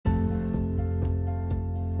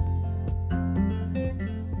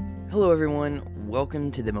Hello, everyone.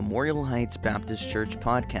 Welcome to the Memorial Heights Baptist Church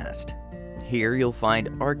podcast. Here you'll find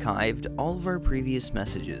archived all of our previous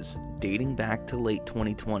messages dating back to late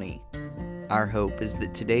 2020. Our hope is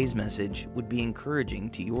that today's message would be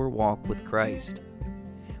encouraging to your walk with Christ.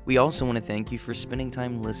 We also want to thank you for spending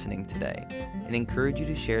time listening today and encourage you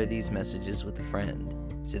to share these messages with a friend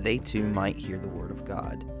so they too might hear the Word of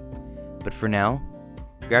God. But for now,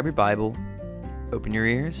 grab your Bible, open your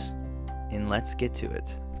ears, and let's get to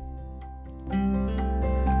it.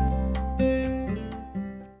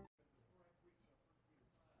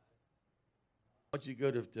 Why don't you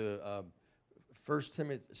go to 2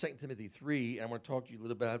 Timothy 3, and I want to talk to you a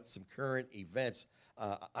little bit about some current events.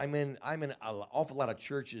 I'm in an awful lot of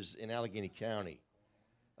churches in Allegheny County.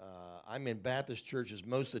 I'm in Baptist churches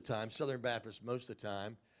most of the time, Southern Baptist most of the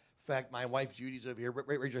time. In fact, my wife Judy's over here.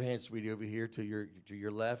 Raise your hand, sweetie, over here to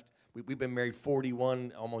your left. We've been married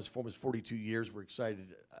almost 42 years. We're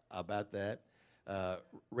excited about that.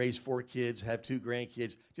 Raised 4 kids, have 2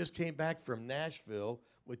 grandkids. Just came back from Nashville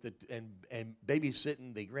with and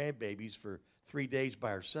babysitting the grandbabies for 3 days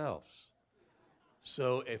by ourselves.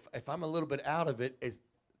 So if I'm a little bit out of it,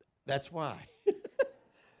 that's why.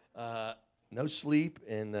 No sleep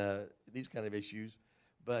and these kind of issues.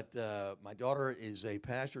 But my daughter is a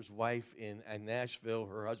pastor's wife in Nashville.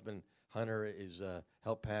 Her husband, Hunter, is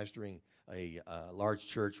help pastoring a large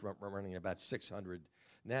church running about 600.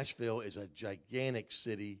 Nashville is a gigantic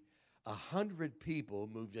city. 100 people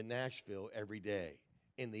move to Nashville every day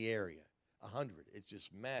in the area. 100. It's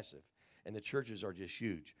just massive. And the churches are just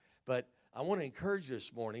huge. But I want to encourage you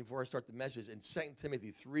this morning, before I start the message, in 2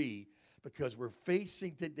 Timothy 3, because we're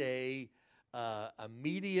facing today a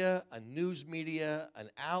news media,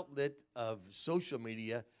 an outlet of social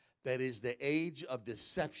media that is the age of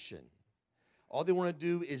deception. All they want to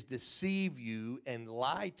do is deceive you and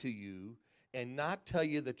lie to you and not tell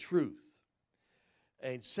you the truth.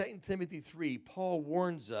 In 2 Timothy 3, Paul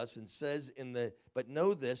warns us and says, but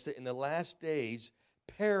know this, that in the last days,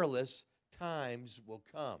 perilous times will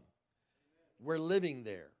come. We're living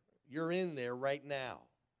there. You're in there right now.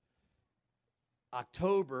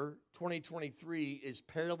 October 2023 is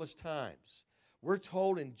perilous times. We're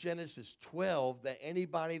told in Genesis 12 that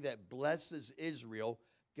anybody that blesses Israel,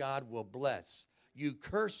 God will bless. You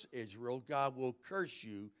curse Israel, God will curse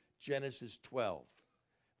you. Genesis 12.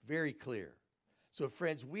 Very clear. So,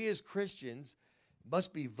 friends, we as Christians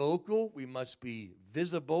must be vocal. We must be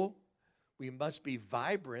visible. We must be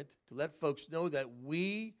vibrant to let folks know that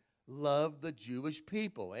we love the Jewish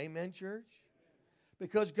people. Amen, church?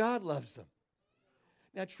 Because God loves them.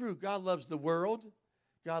 Now, true, God loves the world.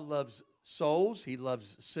 God loves souls. He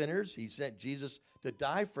loves sinners. He sent Jesus to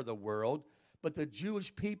die for the world. But the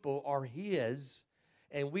Jewish people are His.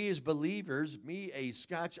 And we as believers, me, a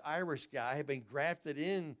Scotch-Irish guy, have been grafted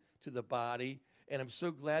into the body. And I'm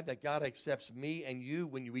so glad that God accepts me and you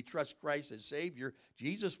when we trust Christ as Savior.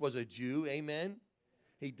 Jesus was a Jew, amen?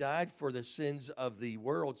 He died for the sins of the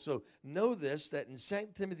world. So know this, that in 2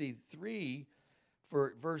 Timothy 3,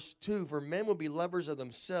 for verse 2, for men will be lovers of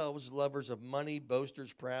themselves, lovers of money,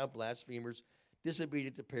 boasters, proud, blasphemers,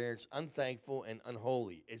 disobedient to parents, unthankful, and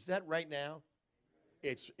unholy. Is that right now?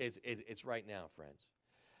 It's right now, friends.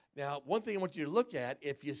 Now, one thing I want you to look at,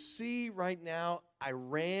 if you see right now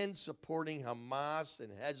Iran supporting Hamas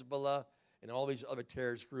and Hezbollah and all these other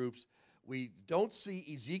terrorist groups, we don't see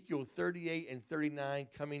Ezekiel 38 and 39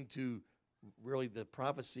 coming to really the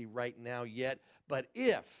prophecy right now yet. But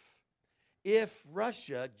if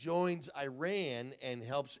Russia joins Iran and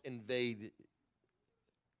helps invade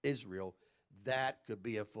Israel, that could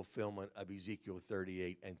be a fulfillment of Ezekiel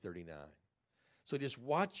 38 and 39. So just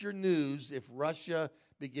watch your news if Russia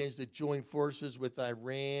begins to join forces with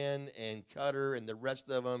Iran and Qatar and the rest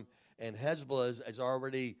of them, and Hezbollah is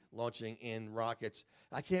already launching in rockets.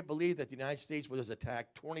 I can't believe that the United States was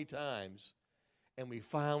attacked 20 times, and we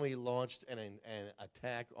finally launched an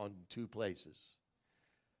attack on 2 places.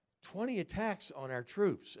 20 attacks on our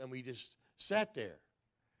troops, and we just sat there.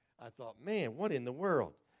 I thought, man, what in the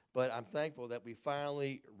world? But I'm thankful that we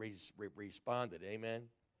finally responded. Amen.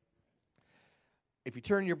 If you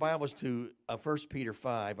turn your Bibles to 1 Peter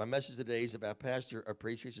 5, our message today is about Pastor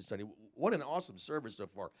Appreciation Sunday. What an awesome service so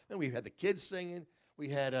far. And we had the kids singing. We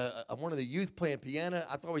had one of the youth playing piano.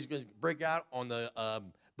 I thought he was going to break out on the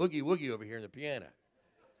boogie woogie over here in the piano.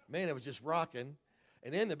 Man, it was just rocking.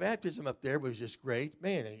 And then the baptism up there was just great.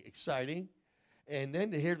 Man, exciting. And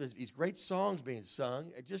then to hear these great songs being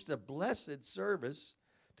sung. Just a blessed service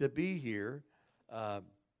to be here.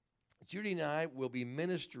 Judy and I will be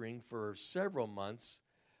ministering for several months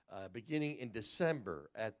beginning in December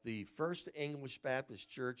at the First English Baptist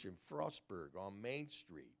Church in Frostburg on Main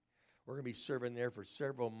Street. We're going to be serving there for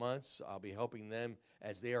several months. I'll be helping them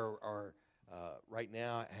as they are right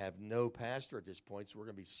now have no pastor at this point. So we're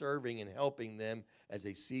going to be serving and helping them as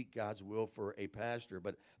they seek God's will for a pastor.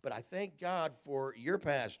 But I thank God for your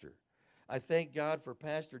pastor. I thank God for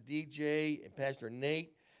Pastor DJ and Pastor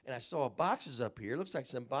Nate. And I saw boxes up here. It looks like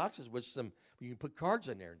some boxes with some, you can put cards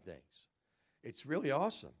in there and things. It's really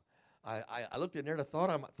awesome. I looked in there and I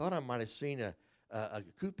thought I might have seen a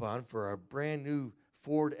coupon for a brand new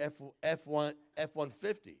Ford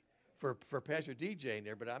F-150 for Pastor DJ in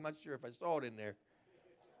there, but I'm not sure if I saw it in there.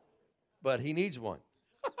 But he needs one.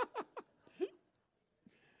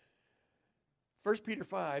 1 Peter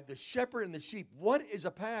 5, the shepherd and the sheep. What is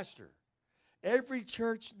a pastor? Every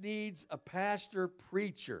church needs a pastor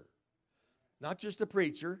preacher. Not just a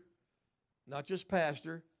preacher, not just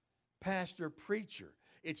pastor preacher.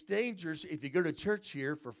 It's dangerous if you go to church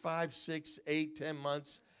here for 5, 6, 8, 10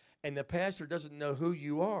 months and the pastor doesn't know who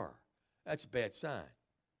you are. That's a bad sign.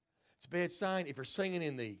 It's a bad sign if you're singing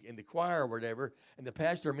in the choir or whatever and the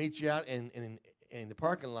pastor meets you out in the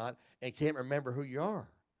parking lot and can't remember who you are.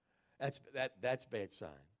 That's a bad sign.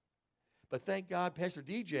 But thank God Pastor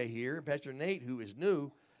DJ here, Pastor Nate, who is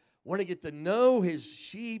new, want to get to know his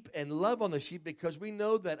sheep and love on the sheep because we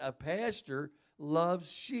know that a pastor loves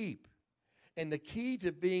sheep. And the key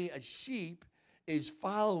to being a sheep is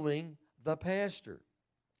following the pastor.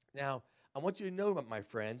 Now, I want you to know, my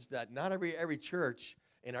friends, that not every church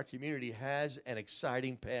in our community has an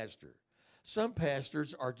exciting pastor. Some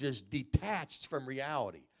pastors are just detached from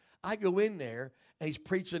reality. I go in there, and he's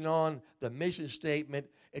preaching on the mission statement.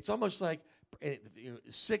 It's almost like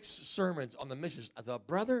 6 sermons on the mission. I thought,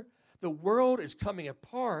 brother, the world is coming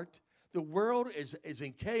apart. The world is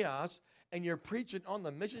in chaos, and you're preaching on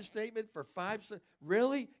the mission statement for 5.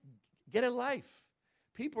 Really? Get a life.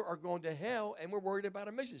 People are going to hell, and we're worried about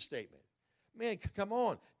a mission statement. Man, come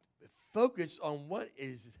on. Focus on what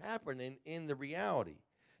is happening in the reality.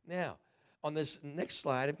 Now, on this next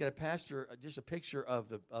slide, I've got a pastor, just a picture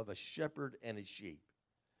of a shepherd and his sheep.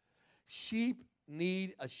 Sheep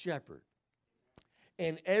need a shepherd.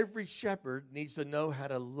 And every shepherd needs to know how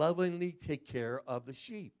to lovingly take care of the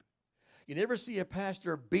sheep. You never see a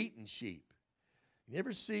pastor beating sheep. You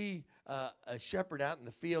never see a shepherd out in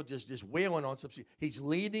the field just wailing on some sheep. He's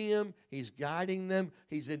leading them. He's guiding them.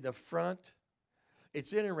 He's in the front.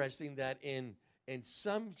 It's interesting that in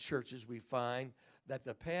some churches we find that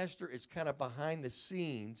the pastor is kind of behind the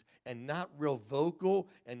scenes and not real vocal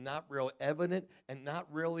and not real evident and not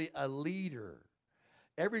really a leader.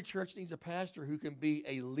 Every church needs a pastor who can be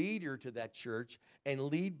a leader to that church and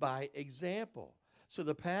lead by example. So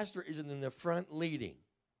the pastor isn't in the front leading.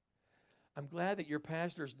 I'm glad that your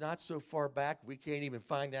pastor is not so far back we can't even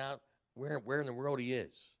find out where in the world he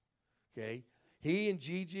is. Okay? He and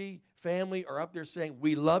Gigi family are up there saying,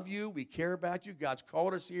 we love you, we care about you, God's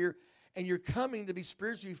called us here, and you're coming to be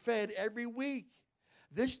spiritually fed every week.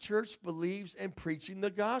 This church believes in preaching the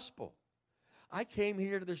gospel. I came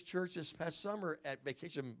here to this church this past summer at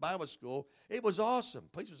Vacation Bible School. It was awesome. The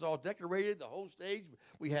place was all decorated, the whole stage.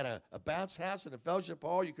 We had a bounce house and a fellowship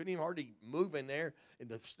hall. You couldn't even hardly move in there. And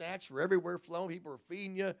the snacks were everywhere flowing. People were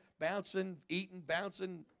feeding you, bouncing, eating,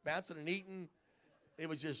 bouncing and eating. It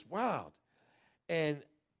was just wild. And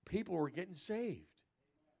people were getting saved.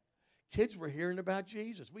 Kids were hearing about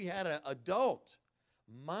Jesus. We had an adult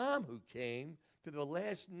mom who came to the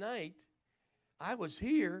last night. I was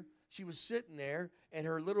here. She was sitting there, and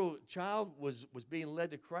her little child was being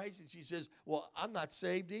led to Christ, and she says, well, I'm not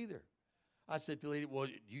saved either. I said to the lady, well,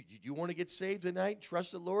 you want to get saved tonight and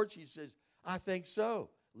trust the Lord? She says, I think so.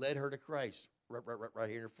 Led her to Christ right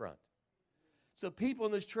here in front. So people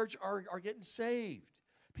in this church are getting saved.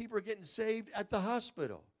 People are getting saved at the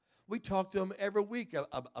hospital. We talk to them every week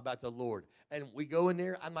about the Lord. And we go in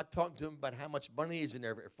there. I'm not talking to them about how much money is in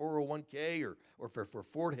there for 401k or for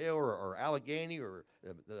Fort Hill or Allegheny or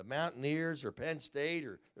the Mountaineers or Penn State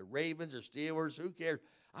or the Ravens or Steelers. Who cares?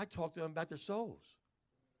 I talk to them about their souls.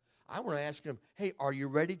 I want to ask them, hey, are you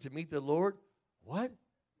ready to meet the Lord? What?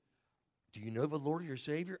 Do you know the Lord as your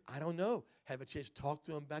Savior? I don't know. Have a chance to talk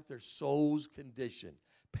to them about their soul's condition.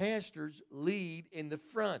 Pastors lead in the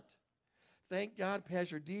front. Thank God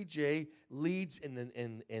Pastor DJ leads in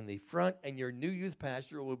the front, and your new youth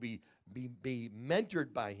pastor will be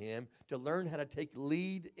mentored by him to learn how to take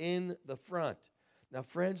lead in the front. Now,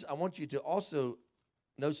 friends, I want you to also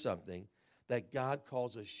know something, that God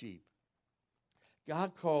calls us sheep.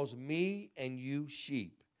 God calls me and you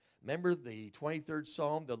sheep. Remember the 23rd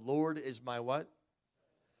Psalm, the Lord is my what?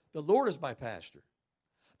 The Lord is my pastor.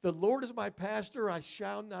 The Lord is my pastor, I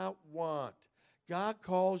shall not want. God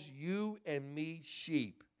calls you and me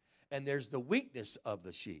sheep. And there's the weakness of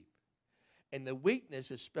the sheep. And the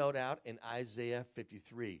weakness is spelled out in Isaiah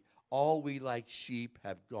 53. All we like sheep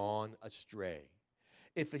have gone astray.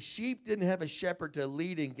 If a sheep didn't have a shepherd to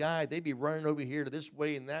lead and guide, they'd be running over here to this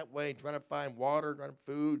way and that way, trying to find water, trying to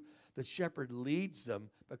food. The shepherd leads them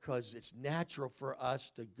because it's natural for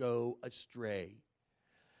us to go astray.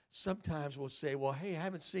 Sometimes we'll say, well, hey, I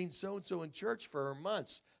haven't seen so-and-so in church for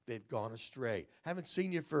months. They've gone astray. Haven't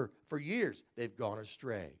seen you for years. They've gone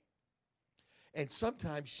astray. And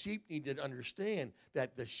sometimes sheep need to understand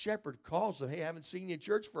that the shepherd calls them, hey, I haven't seen you in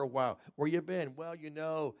church for a while. Where you been? Well,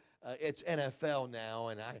 it's NFL now,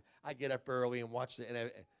 and I get up early and watch the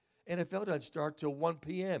NFL. NFL doesn't start till 1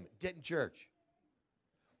 p.m. Get in church.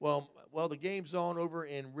 Well, the game's on over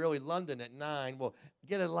in really London at 9. Well,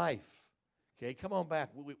 get a life. Okay, come on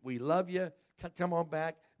back. We love you. Come on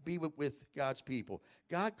back. Be with God's people.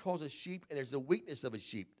 God calls us sheep, and there's the weakness of a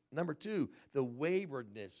sheep. Number 2, the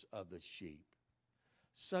waywardness of the sheep.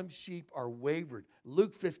 Some sheep are wayward.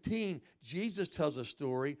 Luke 15, Jesus tells a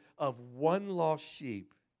story of one lost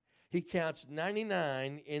sheep. He counts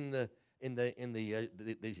 99 in the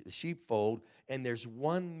sheepfold, and there's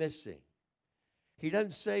one missing. He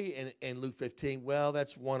doesn't say in Luke 15, well,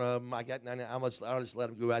 that's one of them. I got 99. I'll just let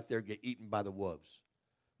him go out there and get eaten by the wolves.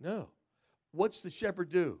 No. What's the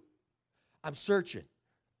shepherd do? I'm searching.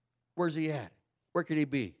 Where's he at? Where could he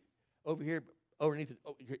be? Over here, underneath.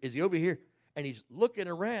 Is he over here? And he's looking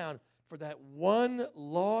around for that one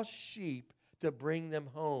lost sheep to bring them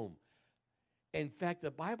home. In fact,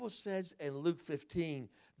 the Bible says in Luke 15,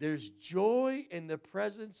 there's joy in the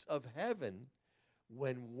presence of heaven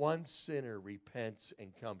when one sinner repents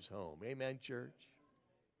and comes home. Amen, church?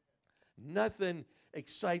 Nothing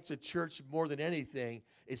excites a church more than anything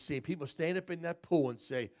is seeing people stand up in that pool and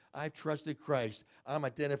say, I've trusted Christ. I'm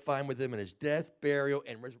identifying with him in his death, burial,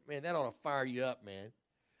 and resurrection. Man, that ought to fire you up, man.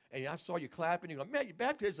 And I saw you clapping. You go, man, your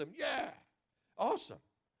baptism, yeah, awesome.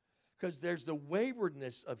 Because there's the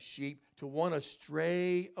waywardness of sheep to want to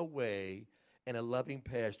stray away, and a loving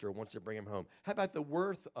pastor wants to bring him home. How about the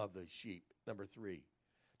worth of the sheep? Number 3.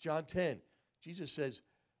 John 10, Jesus says,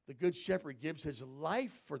 the good shepherd gives his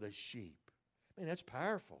life for the sheep. Man, that's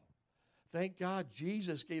powerful. Thank God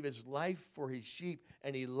Jesus gave his life for his sheep,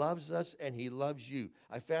 and he loves us, and he loves you.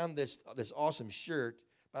 I found this awesome shirt.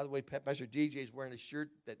 By the way, Pastor DJ is wearing a shirt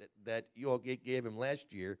that you all gave him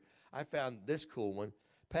last year. I found this cool one.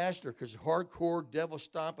 Pastor, because hardcore devil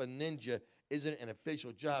stomping ninja isn't an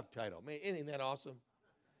official job title. Man, isn't that awesome?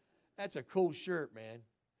 That's a cool shirt, man.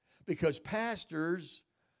 Because pastors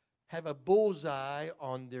have a bullseye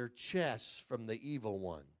on their chests from the evil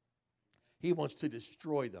one. He wants to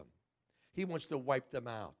destroy them. He wants to wipe them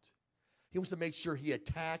out. He wants to make sure he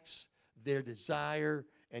attacks their desire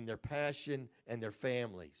and their passion and their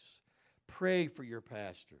families. Pray for your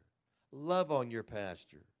pastor. Love on your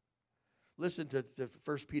pastor. Listen to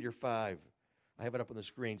 1 Peter 5. I have it up on the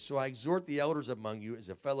screen. So I exhort the elders among you as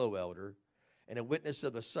a fellow elder and a witness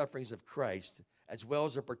of the sufferings of Christ, as well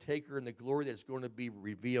as a partaker in the glory that is going to be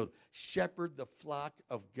revealed. Shepherd the flock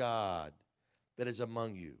of God that is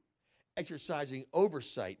among you, exercising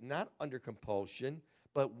oversight, not under compulsion,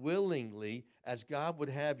 but willingly, as God would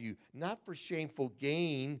have you, not for shameful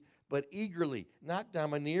gain, but eagerly, not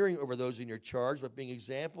domineering over those in your charge, but being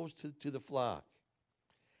examples to the flock.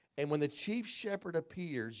 And when the chief shepherd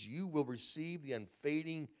appears, you will receive the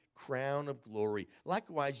unfading crown of glory.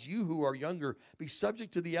 Likewise, you who are younger, be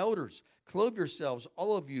subject to the elders. Clothe yourselves,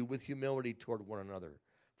 all of you, with humility toward one another.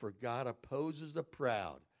 For God opposes the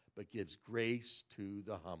proud, but gives grace to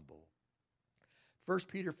the humble. 1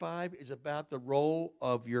 Peter 5 is about the role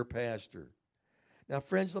of your pastor. Now,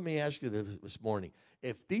 friends, let me ask you this morning.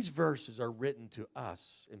 If these verses are written to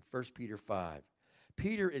us in 1 Peter 5,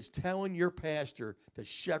 Peter is telling your pastor to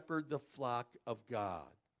shepherd the flock of God.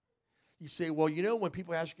 You say, well, when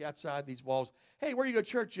people ask you outside these walls, hey, where do you go to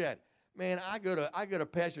church at? Man, I go to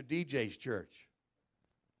Pastor DJ's church.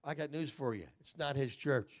 I got news for you. It's not his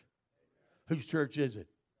church. Whose church is it?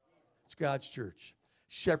 It's God's church.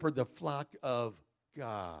 Shepherd the flock of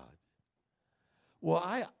God. Well,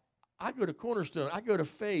 I go to Cornerstone. I go to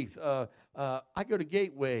Faith. I go to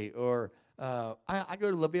Gateway, or I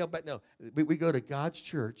go to LaVale. But no, we go to God's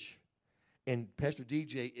church, and Pastor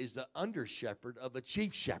DJ is the under shepherd of the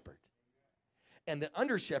chief shepherd. And the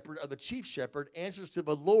under shepherd of the chief shepherd answers to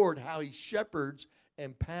the Lord how he shepherds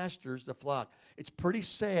and pastors the flock. It's pretty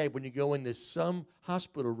sad when you go into some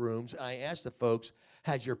hospital rooms. I ask the folks,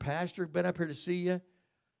 has your pastor been up here to see you?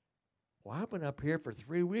 Well, I've been up here for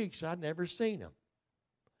 3 weeks. I've never seen him.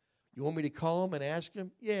 You want me to call him and ask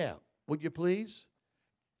him? Yeah. Would you please?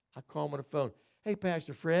 I call him on the phone. Hey,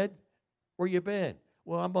 Pastor Fred, where you been?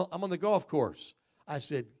 Well, I'm on the golf course. I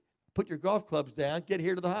said, Put your golf clubs down. Get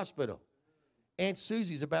here to the hospital. Aunt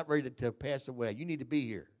Susie's about ready to pass away. You need to be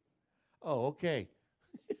here. Oh, okay.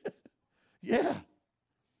 Yeah.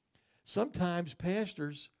 Sometimes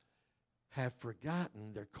pastors have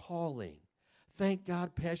forgotten their calling. Thank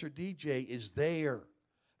God Pastor DJ is there,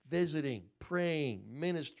 visiting, praying,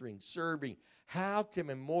 ministering, serving. How can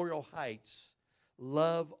Memorial Heights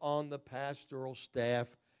love on the pastoral staff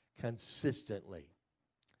consistently?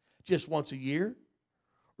 Just once a year?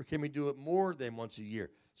 Or can we do it more than once a year?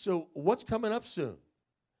 So what's coming up soon?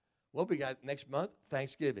 Well, we got next month,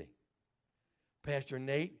 Thanksgiving. Pastor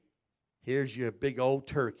Nate, here's your big old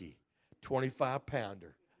turkey,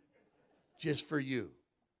 25-pounder, just for you.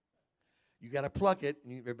 You got to pluck it,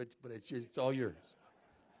 but it's all yours.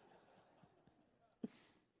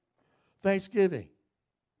 Thanksgiving.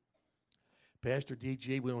 Pastor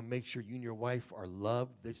DJ, we want to make sure you and your wife are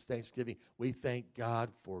loved this Thanksgiving. We thank God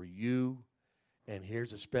for you. And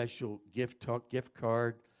here's a special gift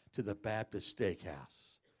card to the Baptist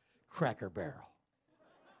Steakhouse, Cracker Barrel.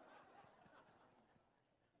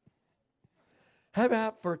 How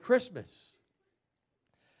about for Christmas?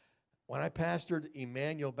 When I pastored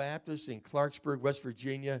Emmanuel Baptist in Clarksburg, West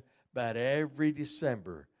Virginia, about every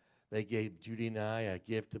December, they gave Judy and I a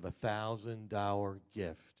gift of a $1,000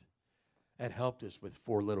 gift. That helped us with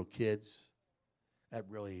 4 little kids. That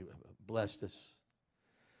really blessed us.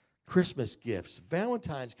 Christmas gifts.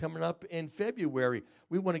 Valentine's coming up in February.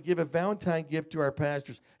 We want to give a Valentine gift to our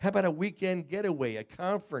pastors. How about a weekend getaway, a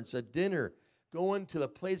conference, a dinner, going to the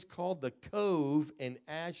place called the Cove in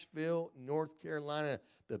Asheville, North Carolina.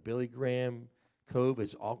 The Billy Graham Cove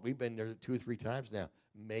is all, we've been there 2 or 3 times now.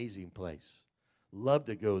 Amazing place. Love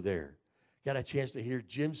to go there. Got a chance to hear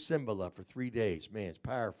Jim Cymbala for 3 days. Man, it's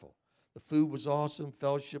powerful. The food was awesome.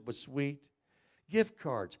 Fellowship was sweet. Gift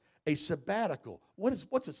cards. A sabbatical.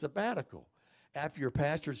 What's a sabbatical? After your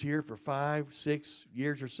pastor's here for 5, 6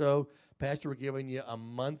 years or so, pastor, we're giving you a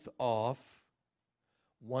month off,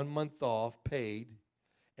 1 month off paid,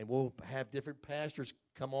 and we'll have different pastors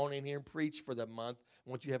come on in here and preach for the month.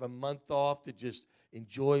 Once you have a month off to just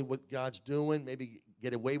enjoy what God's doing, maybe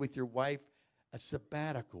get away with your wife, a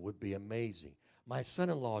sabbatical would be amazing. My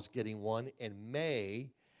son-in-law is getting one in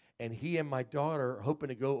May, and he and my daughter are hoping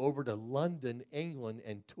to go over to London, England,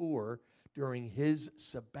 and tour during his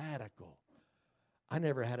sabbatical. I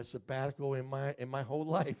never had a sabbatical in my whole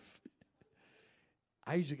life.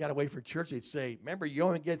 I usually got away for church. They'd say, remember, you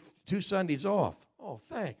only get 2 Sundays off. Oh,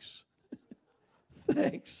 thanks.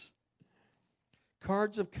 Thanks.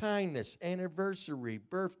 Cards of kindness, anniversary,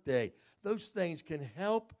 birthday. Those things can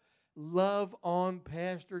help love on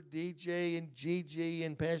Pastor DJ and Gigi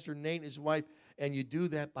and Pastor Nate and his wife. And you do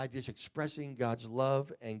that by just expressing God's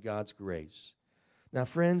love and God's grace. Now,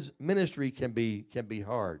 friends, ministry can be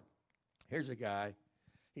hard. Here's a guy.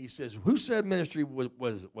 He says, who said ministry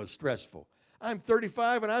was stressful? I'm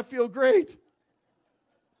 35 and I feel great.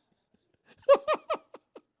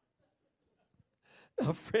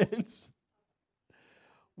 Now, friends,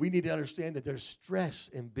 we need to understand that there's stress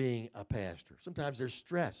in being a pastor. Sometimes there's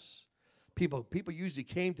stress. People usually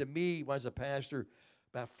came to me when I was a pastor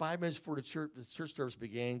about 5 minutes before the church service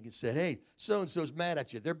began and said, hey, so-and-so's mad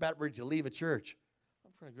at you. They're about ready to leave a church.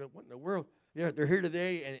 I'm trying to go, what in the world? They're here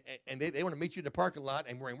today, and they want to meet you in the parking lot,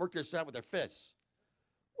 and we're going to work this out with their fists.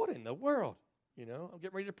 What in the world? You know, I'm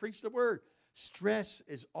getting ready to preach the word. Stress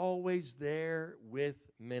is always there with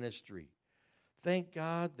ministry. Thank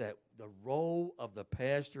God that the role of the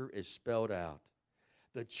pastor is spelled out.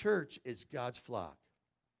 The church is God's flock,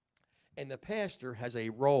 and the pastor has a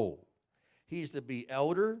role. He's to be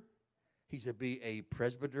elder. He's to be a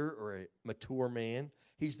presbyter or a mature man.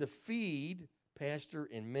 He's to feed pastor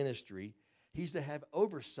in ministry. He's to have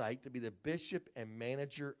oversight to be the bishop and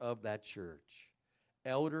manager of that church.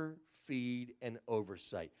 Elder, feed, and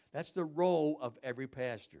oversight. That's the role of every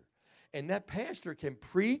pastor. And that pastor can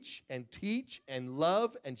preach and teach and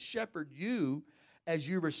love and shepherd you as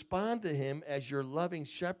you respond to him as your loving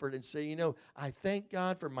shepherd and say, you know, I thank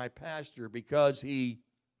God for my pastor because he,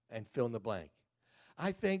 and fill in the blank.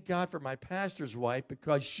 I thank God for my pastor's wife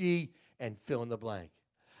because she, and fill in the blank.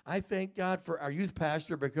 I thank God for our youth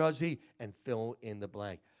pastor because he, and fill in the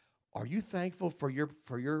blank. Are you thankful for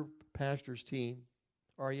your pastor's team?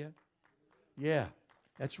 Are you? Yeah,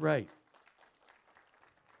 that's right.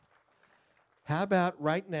 How about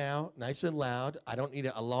right now, nice and loud, I don't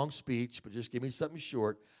need a long speech, but just give me something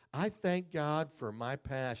short. I thank God for my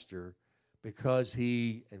pastor because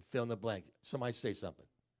he, and fill in the blank. Somebody say something.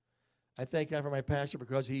 I thank God for my pastor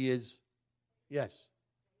because he is, yes.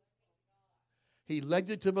 He led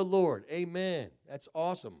it to the Lord. Amen. That's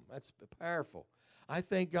awesome. That's powerful. I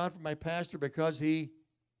thank God for my pastor because he,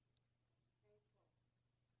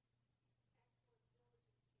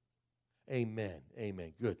 Amen.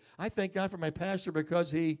 Amen. Good. I thank God for my pastor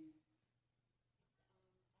because he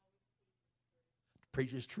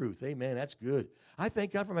preaches truth. Amen. That's good. I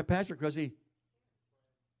thank God for my pastor because he's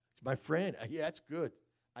my friend. Yeah, that's good.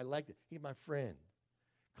 I like it. He's my friend.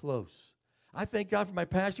 Close. I thank God for my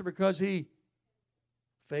pastor because he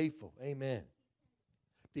faithful. Amen.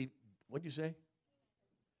 What'd you say?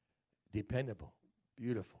 Dependable.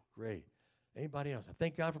 Beautiful. Great. Anybody else? I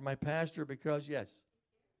thank God for my pastor because, yes,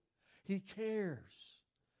 he cares.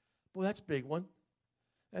 Boy, that's a big one.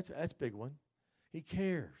 That's a big one. He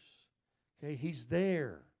cares. Okay, he's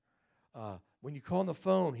there. When you call on the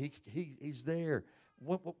phone, he's there.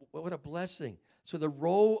 What a blessing. So the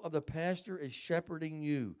role of the pastor is shepherding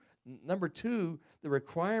you. Number two, the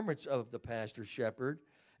requirements of the pastor shepherd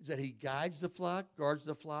is that he guides the flock, guards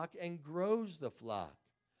the flock, and grows the flock.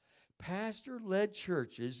 Pastor-led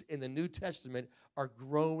churches in the New Testament are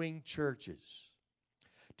growing churches.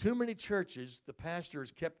 Too many churches, the pastor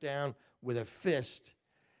is kept down with a fist,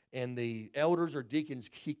 and the elders or deacons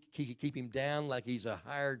keep him down like he's a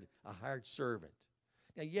hired servant.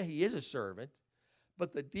 Now, yeah, he is a servant,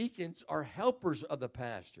 but the deacons are helpers of the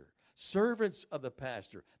pastor, servants of the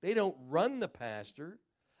pastor. They don't run the pastor.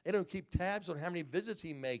 They don't keep tabs on how many visits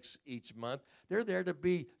he makes each month. They're there to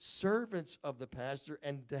be servants of the pastor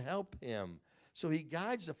and to help him. So he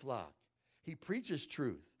guides the flock. He preaches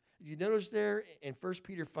truth. You notice there in 1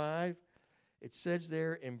 Peter 5, it says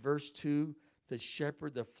there in verse 2, to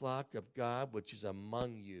shepherd the flock of God which is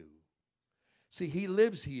among you. See, he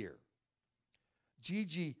lives here.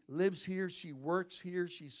 Gigi lives here. She works here.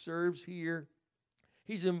 She serves here.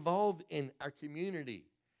 He's involved in our community.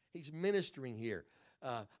 He's ministering here.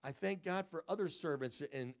 I thank God for other servants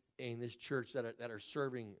in this church that are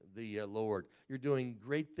serving the Lord. You're doing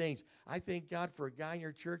great things. I thank God for a guy in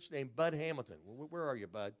your church named Bud Hamilton. Where are you,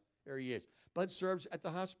 Bud? There he is. Bud serves at the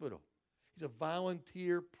hospital. He's a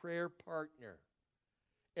volunteer prayer partner.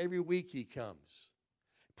 Every week he comes,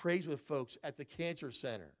 prays with folks at the cancer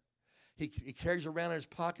center. He carries around in his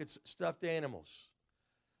pockets stuffed animals.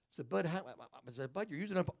 I said, Bud, you're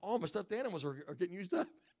using up all my stuffed animals are getting used up.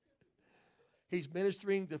 He's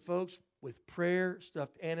ministering to folks with prayer,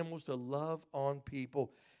 stuffed animals, to love on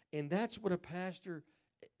people. And that's what a pastor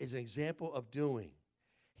is an example of doing.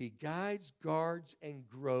 He guides, guards, and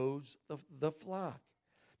grows the flock.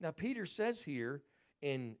 Now, Peter says here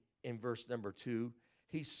in verse number 2,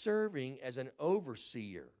 he's serving as an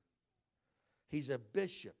overseer. He's a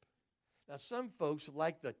bishop. Now, some folks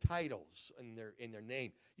like the titles in their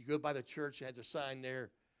name. You go by the church, it has a sign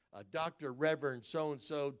there, Dr. Reverend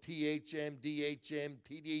so-and-so, THM, DHM,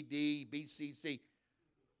 TDD, BCC,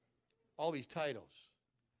 all these titles.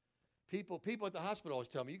 People at the hospital always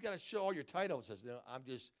tell me, you got to show all your titles. I said, no, I'm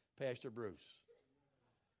just Pastor Bruce.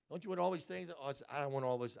 Don't you want all these things? Oh, I don't want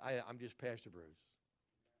all this. I'm just Pastor Bruce.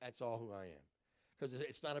 That's all who I am. Because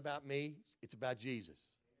it's not about me. It's about Jesus.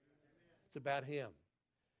 It's about him.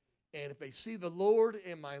 And if they see the Lord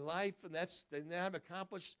in my life, and then I've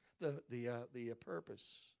accomplished the purpose.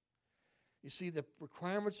 You see, the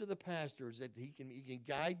requirements of the pastor is that he can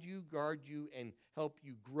guide you, guard you, and help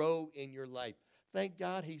you grow in your life. Thank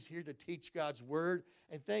God he's here to teach God's word.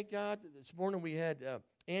 And thank God that this morning we had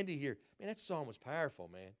Andy here. Man, that song was powerful,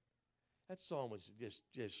 man. That song was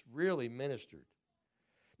just really ministered.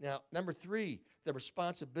 Now, number 3, the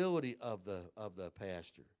responsibility of the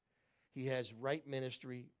pastor. He has right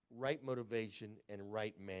ministry, right motivation, and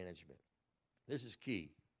right management. This is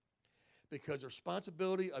key. Because the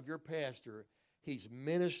responsibility of your pastor, he's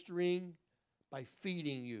ministering by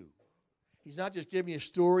feeding you. He's not just giving you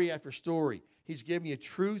story after story. He's giving you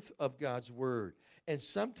truth of God's word. And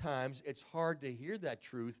sometimes it's hard to hear that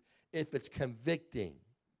truth if it's convicting.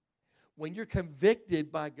 When you're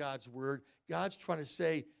convicted by God's word, God's trying to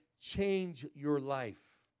say, change your life.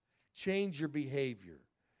 Change your behavior.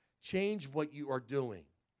 Change what you are doing.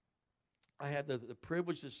 I had the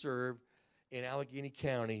privilege to serve in Allegheny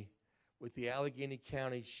County with the Allegheny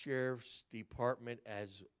County Sheriff's Department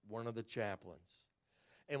as one of the chaplains.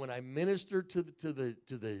 And when I ministered to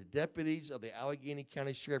the deputies of the Allegheny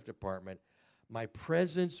County Sheriff Department, my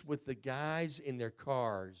presence with the guys in their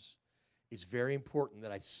cars is very important,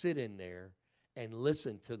 that I sit in there and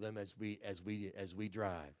listen to them as we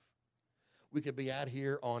drive. We could be out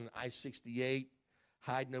here on I-68,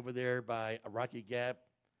 hiding over there by a Rocky Gap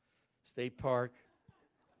State Park,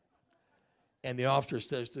 and the officer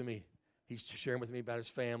says to me, he's sharing with me about his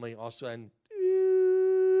family. All of a sudden,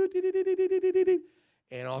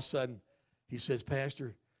 and all of a sudden, he says,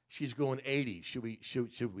 Pastor, she's going 80.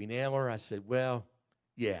 Should we nail her? I said, well,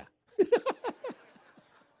 yeah.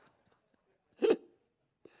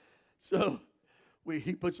 So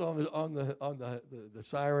he puts on the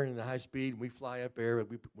siren and the high speed, and we fly up there. And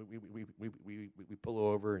we pull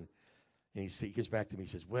over, and he gets back to me. He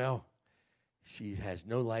says, "Well, she has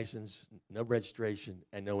no license, no registration,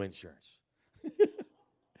 and no insurance."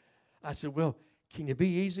 I said, "Well, can you be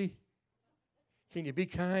easy? Can you be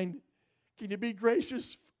kind? Can you be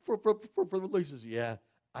gracious for the Lisa?" "Yeah,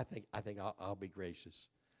 I think I'll be gracious."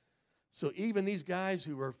 So even these guys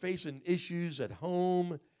who are facing issues at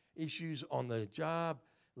home, issues on the job,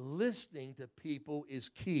 listening to people is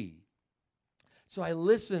key. So I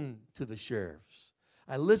listen to the sheriffs.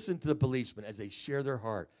 I listen to the policemen as they share their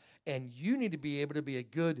heart. And you need to be able to be a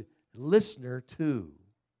good listener too.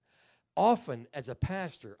 Often as a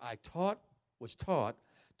pastor, I was taught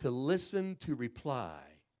to listen to reply.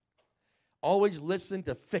 Always listen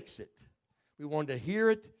to fix it. We wanted to hear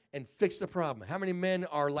it and fix the problem. How many men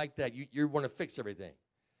are like that? You want to fix everything.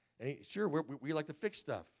 And sure, we like to fix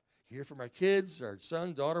stuff. Hear from our kids, our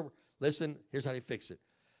son, daughter. Listen, here's how to fix it.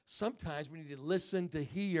 Sometimes we need to listen to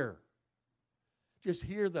hear. Just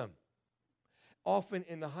hear them. Often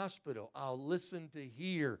in the hospital, I'll listen to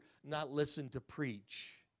hear, not listen to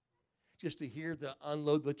preach. Just to hear the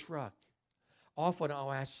unload the truck. Often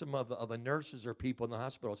I'll ask some of the nurses or people in the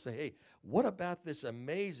hospital, say, "Hey, what about this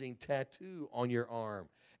amazing tattoo on your arm?"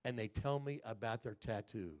 And they tell me about their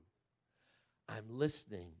tattoo. I'm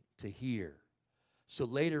listening to hear. So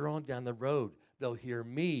later on down the road, they'll hear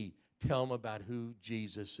me tell them about who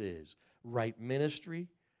Jesus is. Right ministry,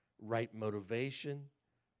 right motivation,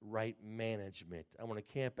 right management. I want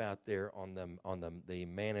to camp out there on the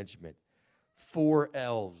management. 4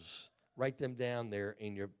 L's. Write them down there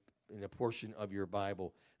in a portion of your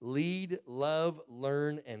Bible. Lead, love,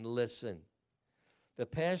 learn, and listen. The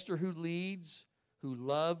pastor who leads, who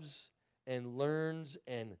loves, and learns,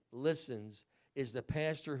 and listens is the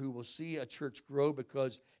pastor who will see a church grow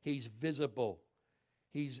because he's visible.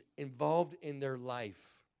 He's involved in their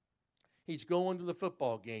life. He's going to the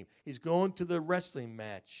football game. He's going to the wrestling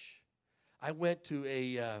match. I went to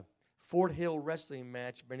a Fort Hill wrestling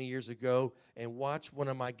match many years ago and watched one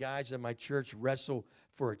of my guys in my church wrestle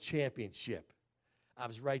for a championship. I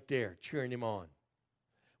was right there cheering him on.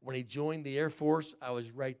 When he joined the Air Force, I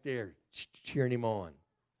was right there cheering him on.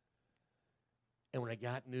 And when I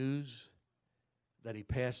got news that he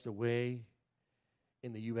passed away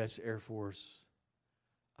in the U.S. Air Force,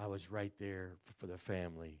 I was right there for the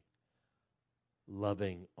family,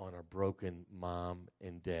 loving on a broken mom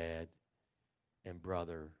and dad and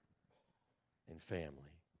brother and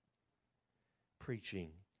family.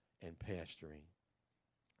 Preaching and pastoring.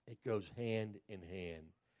 It goes hand in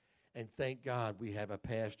hand. And thank God we have a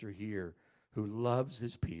pastor here who loves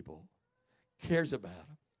his people, cares about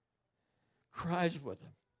them, cries with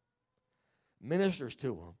them, ministers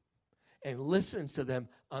to them, and listens to them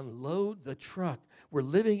unload the truck. We're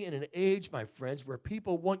living in an age, my friends, where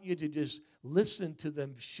people want you to just listen to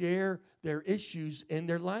them share their issues in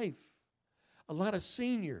their life. A lot of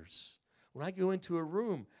seniors, when I go into a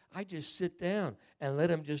room, I just sit down and let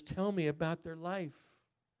them just tell me about their life.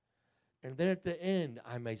 And then at the end,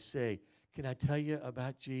 I may say, "Can I tell you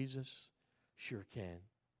about Jesus?" Sure can.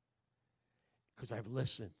 Because I've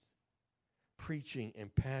listened. Preaching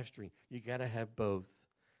and pastoring, you got to have both.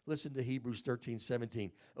 Listen to Hebrews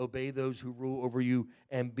 13:17. Obey those who rule over you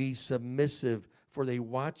and be submissive, for they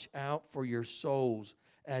watch out for your souls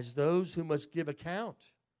as those who must give account.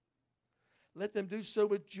 Let them do so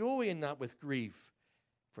with joy and not with grief,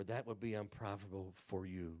 for that would be unprofitable for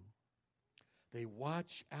you. They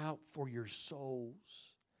watch out for your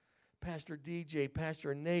souls. Pastor DJ,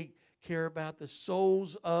 Pastor Nate care about the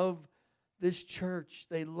souls of this church.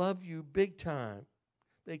 They love you big time.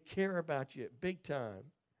 They care about you big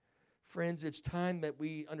time. Friends, it's time that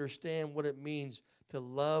we understand what it means to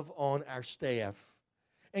love on our staff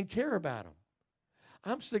and care about them.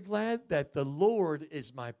 I'm so glad that the Lord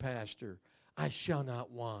is my pastor. I shall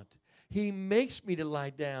not want. He makes me to lie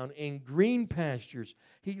down in green pastures.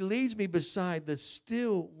 He leads me beside the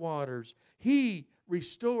still waters. He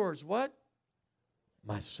restores what?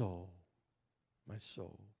 My soul. My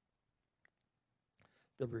soul.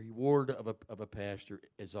 The reward of a pastor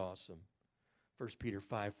is awesome. 1 Peter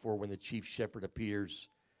 5:4, when the chief shepherd appears,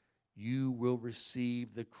 you will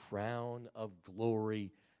receive the crown of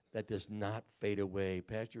glory that does not fade away.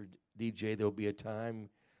 Pastor DJ, there will be a time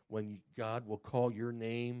when God will call your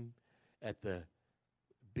name at the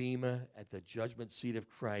bema, at the judgment seat of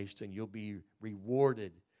Christ, and you'll be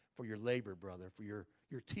rewarded for your labor, brother, for your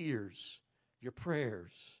tears, your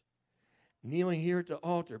prayers. Kneeling here at the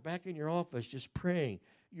altar, back in your office, just praying.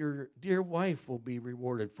 Your dear wife will be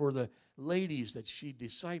rewarded for the ladies that she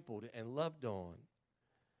discipled and loved on.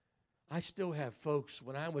 I still have folks,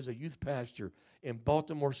 when I was a youth pastor in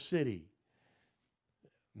Baltimore City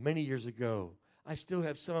many years ago, I still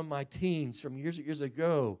have some of my teens from years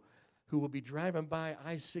ago who will be driving by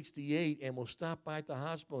I-68 and will stop by at the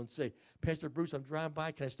hospital and say, Pastor Bruce, I'm driving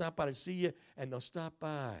by. Can I stop by to see you? And they'll stop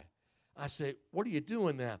by. I say, what are you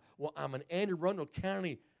doing now? Well, I'm an Anne Arundel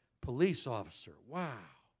County police officer. Wow.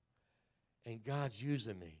 And God's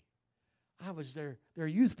using me. I was their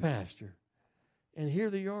youth pastor. And here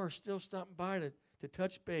they are still stopping by to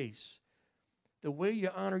touch base. The way you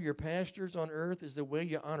honor your pastors on earth is the way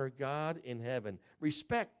you honor God in heaven.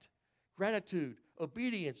 Respect, gratitude,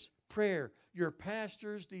 obedience, prayer. Your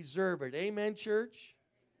pastors deserve it. Amen, church?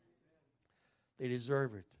 They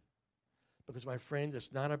deserve it. Because, my friend,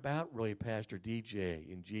 it's not about really Pastor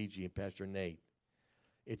DJ and Gigi and Pastor Nate.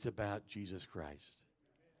 It's about Jesus Christ.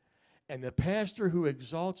 And the pastor who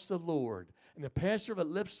exalts the Lord, and the pastor that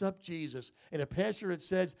lifts up Jesus, and a pastor that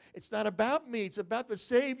says, it's not about me, it's about the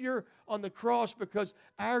Savior on the cross, because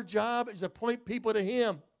our job is to point people to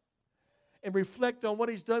Him and reflect on what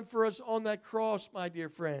He's done for us on that cross, my dear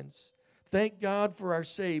friends. Thank God for our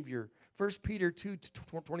Savior. 1 Peter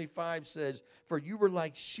 2:25 says, for you were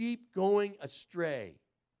like sheep going astray,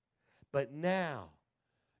 but now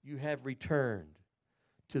you have returned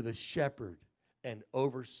to the shepherd and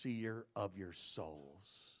overseer of your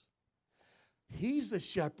souls. He's the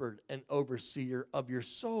shepherd and overseer of your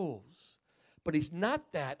souls. But He's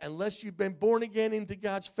not that unless you've been born again into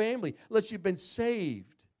God's family, unless you've been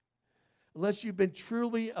saved, unless you've been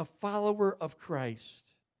truly a follower of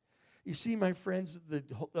Christ. You see, my friends,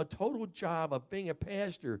 the total job of being a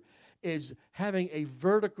pastor is having a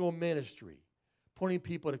vertical ministry, pointing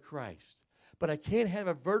people to Christ. But I can't have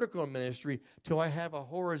a vertical ministry till I have a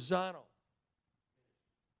horizontal.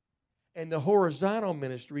 And the horizontal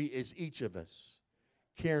ministry is each of us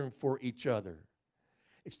caring for each other.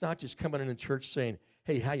 It's not just coming into church saying,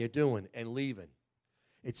 hey, how you doing, and leaving.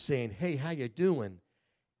 It's saying, hey, how you doing,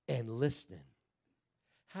 and listening.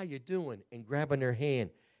 How you doing, and grabbing their hand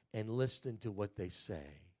and listening to what they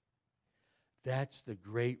say. That's the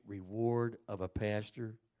great reward of a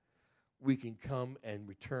pastor. We can come and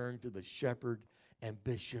return to the shepherd and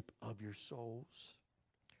bishop of your souls.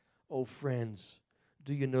 Oh, friends,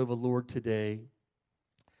 do you know the Lord today?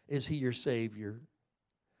 Is He your Savior?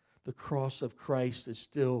 The cross of Christ is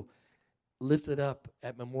still lifted up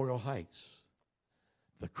at Memorial Heights.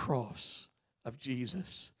 The cross of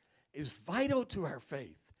Jesus is vital to our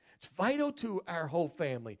faith. It's vital to our whole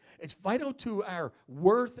family. It's vital to our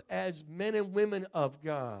worth as men and women of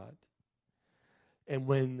God. And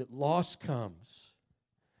when loss comes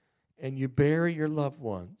and you bury your loved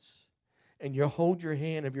ones and you hold your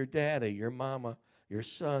hand of your daddy, your mama, your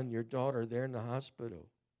son, your daughter, they're in the hospital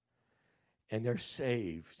and they're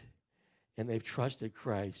saved and they've trusted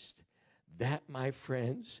Christ, that, my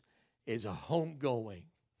friends, is a homegoing.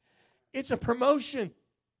 It's a promotion.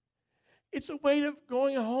 It's a way of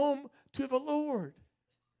going home to the Lord.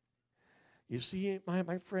 You see,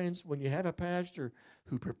 my friends, when you have a pastor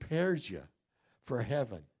who prepares you for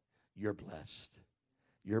heaven, you're blessed.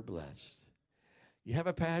 You're blessed. You have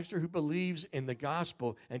a pastor who believes in the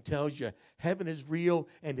gospel and tells you heaven is real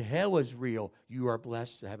and hell is real. You are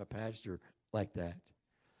blessed to have a pastor like that.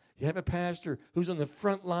 You have a pastor who's on the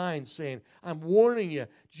front line saying, I'm warning you,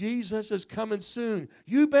 Jesus is coming soon.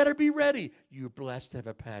 You better be ready. You're blessed to have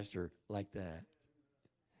a pastor like that.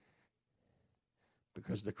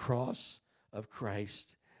 Because the cross of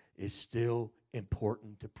Christ is still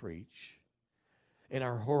important to preach. And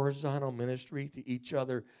our horizontal ministry to each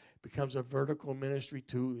other becomes a vertical ministry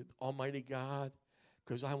to Almighty God.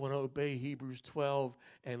 Because I want to obey Hebrews 12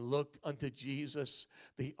 and look unto Jesus,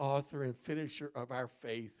 the author and finisher of our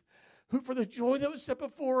faith, who for the joy that was set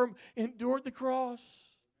before Him endured the cross.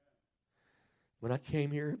 When I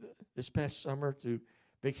came here this past summer to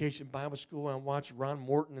Vacation Bible School, I watched Ron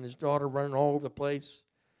Morton and his daughter running all over the place.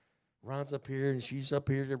 Ron's up here and she's up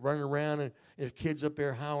here. They're running around and there's kids up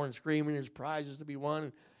there howling and screaming. There's prizes to be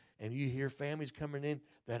won. And you hear families coming in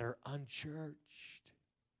that are unchurched.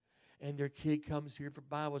 And their kid comes here for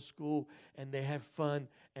Bible school and they have fun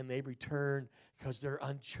and they return because they're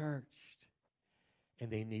unchurched. And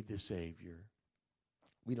they need the Savior.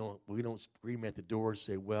 We don't scream at the door and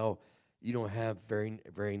say, well, you don't have very,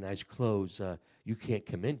 very nice clothes. You can't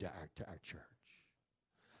come into our church.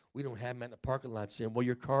 We don't have them at the parking lot saying, well,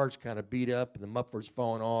 your car's kind of beat up and the muffler's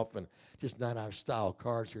falling off and just not our style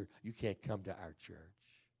cars here. You can't come to our church.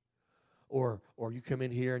 Or you come in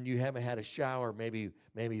here and you haven't had a shower maybe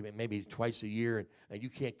twice a year and you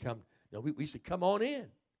can't come. No, we said, come on in.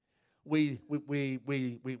 We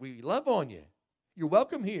love on you. You're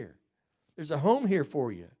welcome here. There's a home here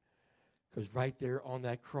for you. Because right there on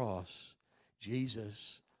that cross,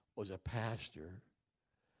 Jesus was a pastor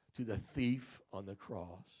to the thief on the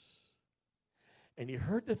cross. And he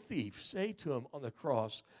heard the thief say to him on the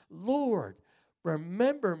cross, Lord,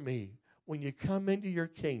 remember me when you come into your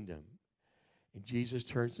kingdom. And Jesus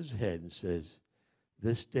turns his head and says,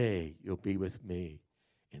 this day you'll be with me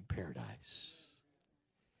in paradise.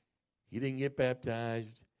 He didn't get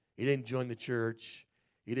baptized. He didn't join the church.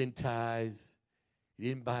 He didn't tithe. He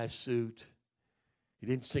didn't buy a suit. He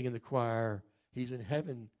didn't sing in the choir. He's in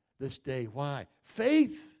heaven this day. Why?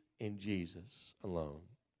 Faith in Jesus alone.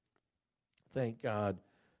 Thank God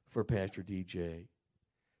for Pastor DJ.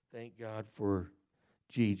 Thank God for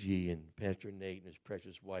Gigi and Pastor Nate and his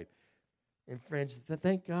precious wife. And friends,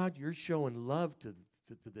 thank God you're showing love to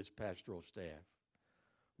this pastoral staff.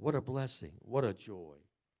 What a blessing. What a joy.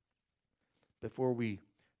 Before we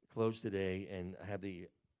close today and have the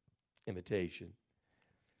invitation,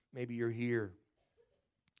 maybe you're here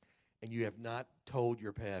and you have not told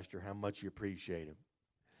your pastor how much you appreciate him.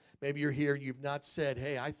 Maybe you're here and you've not said,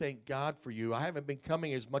 hey, I thank God for you. I haven't been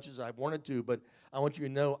coming as much as I wanted to, but I want you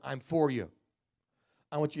to know I'm for you.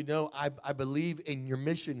 I want you to know I believe in your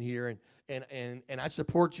mission here, and I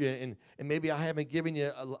support you. And maybe I haven't given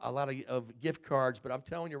you a lot of gift cards, but I'm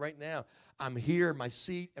telling you right now, I'm here in my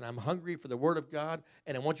seat, and I'm hungry for the Word of God,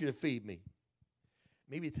 and I want you to feed me.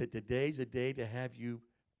 Maybe today's a day to have you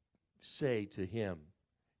say to him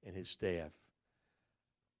and his staff,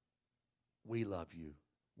 we love you.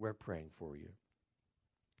 We're praying for you.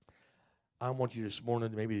 I want you this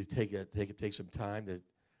morning maybe to take some time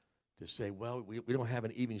to say, well, we don't have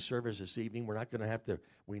an evening service this evening. We're not going to have to,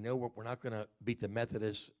 we know we're not going to beat the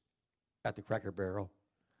Methodists at the Cracker Barrel.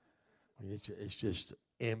 I mean, it's just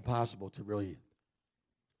impossible to really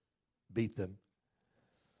beat them.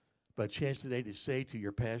 But a chance today to say to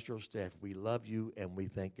your pastoral staff, we love you and we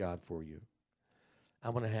thank God for you. I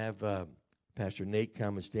want to have Pastor Nate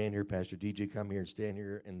come and stand here, Pastor DJ come here and stand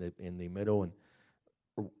here in the middle, and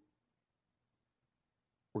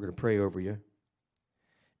we're going to pray over you.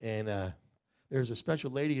 And there's a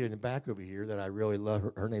special lady in the back over here that I really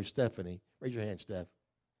love. Her name's Stephanie. Raise your hand, Steph.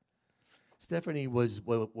 Stephanie was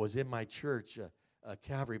in my church,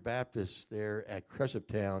 Calvary Baptist there at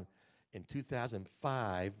Cresaptown in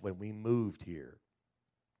 2005 when we moved here.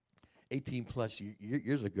 18 plus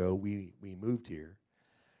years ago, we moved here.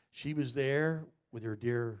 She was there with her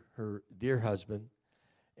dear husband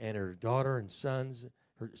and her daughter and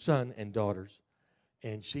her son and daughters.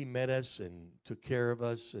 And she met us and took care of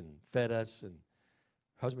us and fed us. And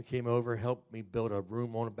her husband came over, helped me build a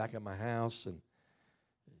room on the back of my house, and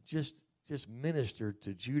just ministered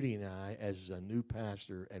to Judy and I as a new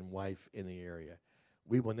pastor and wife in the area.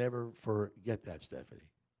 We will never forget that, Stephanie,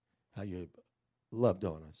 how you loved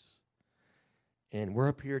on us. And we're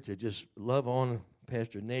up here to just love on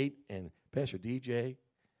Pastor Nate and Pastor DJ.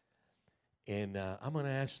 And I'm going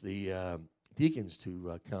to ask the deacons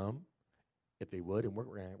to come, if they would, and we're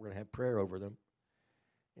going to have prayer over them.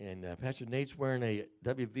 And Pastor Nate's wearing a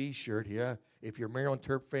WV shirt here. If you're a Maryland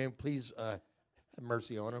Terp fan, please have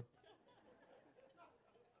mercy on him.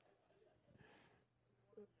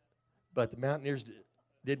 But the Mountaineers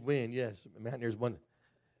did win, yes. The Mountaineers won.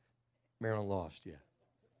 Maryland lost, yeah.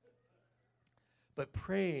 But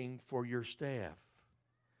praying for your staff,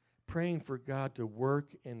 praying for God to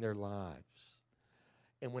work in their lives.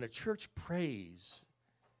 And when a church prays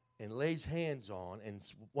and lays hands on and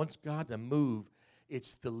wants God to move,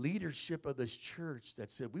 it's the leadership of this church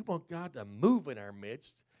that said, we want God to move in our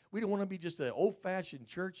midst. We don't want to be just an old-fashioned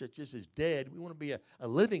church that just is dead. We want to be a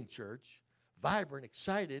living church, vibrant,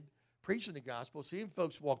 excited, preaching the gospel, seeing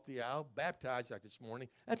folks walk the aisle, baptized like this morning.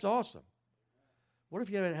 That's awesome. What if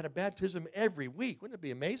you had a baptism every week? Wouldn't it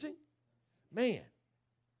be amazing? Man.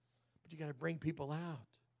 But you got to bring people out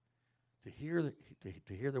to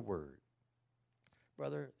hear the word.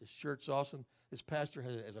 Brother, this shirt's awesome. This pastor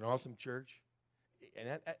has an awesome church.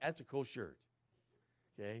 And that's a cool shirt.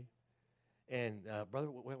 Okay? And, brother,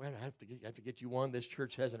 I have to get you one. This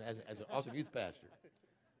church has an awesome youth pastor.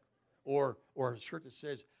 Or a shirt that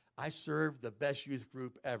says, I serve the best youth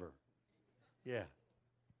group ever. Yeah.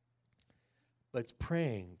 But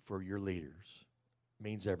praying for your leaders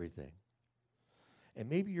means everything. And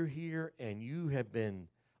maybe you're here and you have been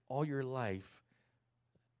all your life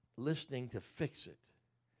listening to fix it.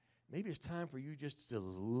 Maybe it's time for you just to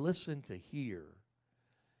listen to hear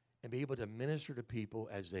and be able to minister to people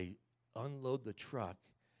as they unload the truck.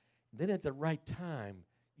 Then at the right time,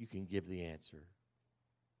 you can give the answer.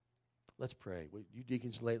 Let's pray. You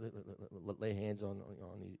deacons lay hands on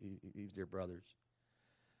these dear brothers.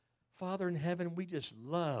 Father in heaven, we just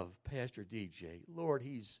love Pastor DJ. Lord,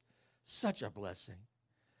 he's Such a blessing.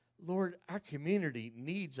 Lord, our community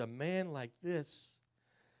needs a man like this.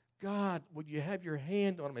 God, would you have your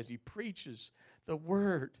hand on him as he preaches the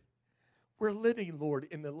word? We're living, Lord,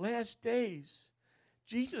 in the last days.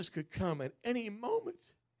 Jesus could come at any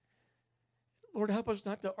moment. Lord, help us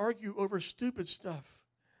not to argue over stupid stuff,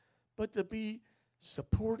 but to be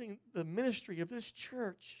supporting the ministry of this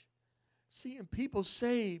church, seeing people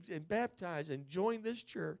saved and baptized and join this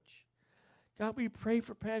church. God, we pray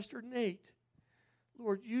for Pastor Nate.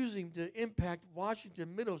 Lord, use him to impact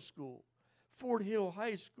Washington Middle School, Fort Hill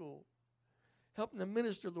High School. Help him to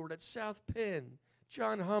minister, Lord, at South Penn,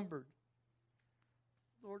 John Humbert.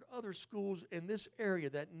 Lord, other schools in this area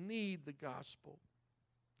that need the gospel.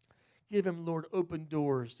 Give him, Lord, open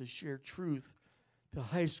doors to share truth to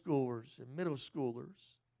high schoolers and middle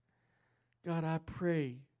schoolers. God, I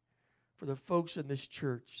pray for the folks in this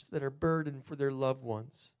church that are burdened for their loved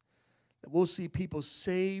ones, that we'll see people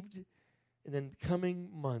saved in the coming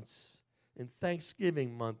months. In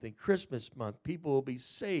Thanksgiving month and Christmas month, people will be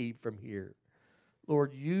saved from here.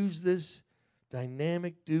 Lord, use this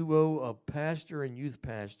dynamic duo of pastor and youth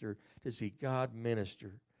pastor to see God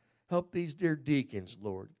minister. Help these dear deacons,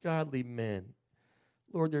 Lord, godly men.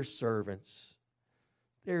 Lord, they're servants.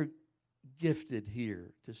 They're gifted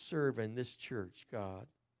here to serve in this church, God.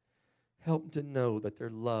 Help them to know that they're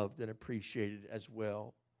loved and appreciated as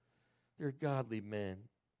well. They're godly men.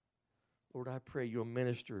 Lord, I pray you'll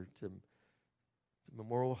minister to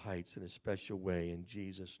Memorial Heights in a special way in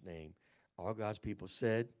Jesus' name. All God's people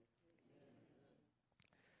said,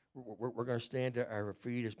 we're going to stand to our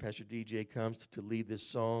feet as Pastor DJ comes to lead this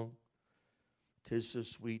song. 'Tis so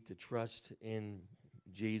sweet to trust in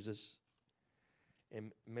Jesus.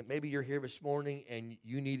 And maybe you're here this morning and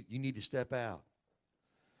you need to step out.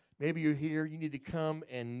 Maybe you're here, you need to come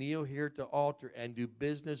and kneel here at the altar and do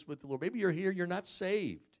business with the Lord. Maybe you're here, you're not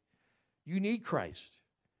saved. You need Christ.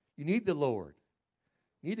 You need the Lord.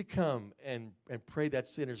 You need to come and pray that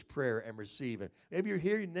sinner's prayer and receive it. Maybe you're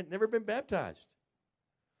here, you've never been baptized.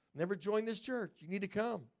 Never joined this church. You need to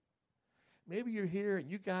come. Maybe you're here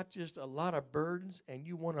and you got just a lot of burdens and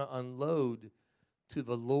you want to unload to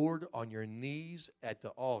the Lord on your knees at the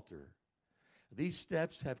altar. These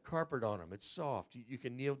steps have carpet on them. It's soft. You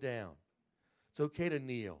can kneel down. It's okay to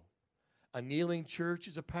kneel. A kneeling church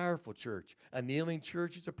is a powerful church. A kneeling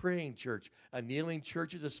church is a praying church. A kneeling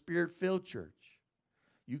church is a spirit-filled church.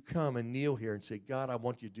 You come and kneel here and say, God, I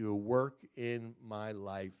want you to do a work in my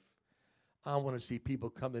life. I want to see people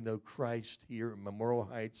come to know Christ here in Memorial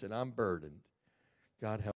Heights, and I'm burdened.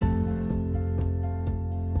 God help.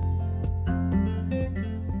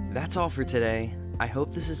 That's all for today. I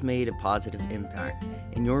hope this has made a positive impact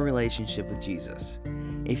in your relationship with Jesus.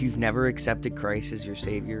 If you've never accepted Christ as your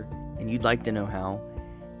Savior and you'd like to know how,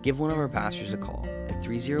 give one of our pastors a call at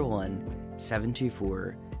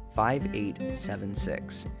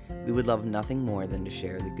 301-724-5876. We would love nothing more than to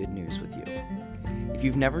share the good news with you. If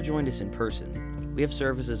you've never joined us in person, we have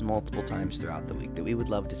services multiple times throughout the week that we would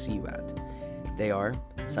love to see you at. They are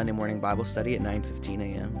Sunday morning Bible study at 9:15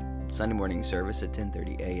 a.m., Sunday morning service at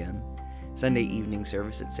 10:30 a.m., Sunday evening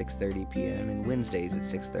service at 6:30 p.m., and Wednesdays at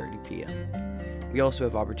 6:30 p.m. We also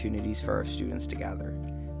have opportunities for our students to gather.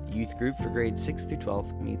 The youth group for grades 6 through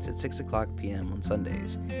 12 meets at 6 o'clock p.m. on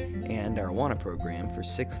Sundays, and our AWANA program for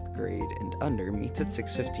 6th grade and under meets at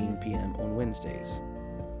 6:15 p.m. on Wednesdays.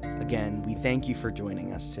 Again, we thank you for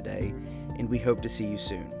joining us today, and we hope to see you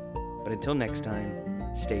soon. But until next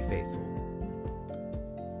time, stay faithful.